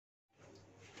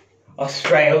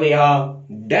Australia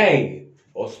Day.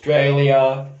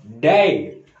 Australia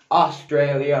Day.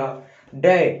 Australia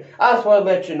Day. I just want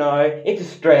to let you know it's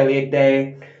Australia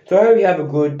Day. So I hope you have a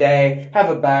good day, have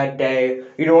a bad day.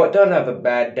 You know what, don't have a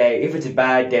bad day. If it's a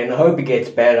bad day, and I hope it gets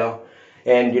better.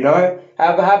 And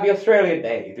have a happy Australia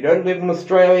Day. If you don't live in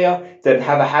Australia, then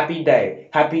have a happy day,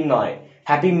 happy night,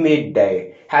 happy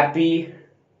midday, happy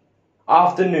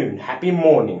afternoon, happy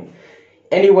morning.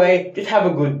 Anyway, just have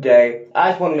a good day. I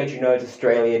just want to let you know it's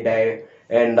Australia Day.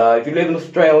 And if you live in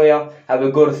Australia, have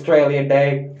a good Australia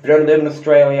Day. If you don't live in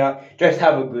Australia, just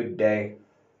have a good day.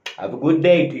 Have a good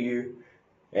day to you.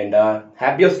 And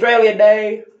happy Australia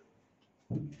Day.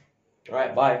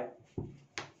 Alright, bye.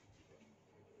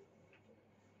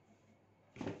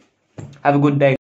 Have a good day.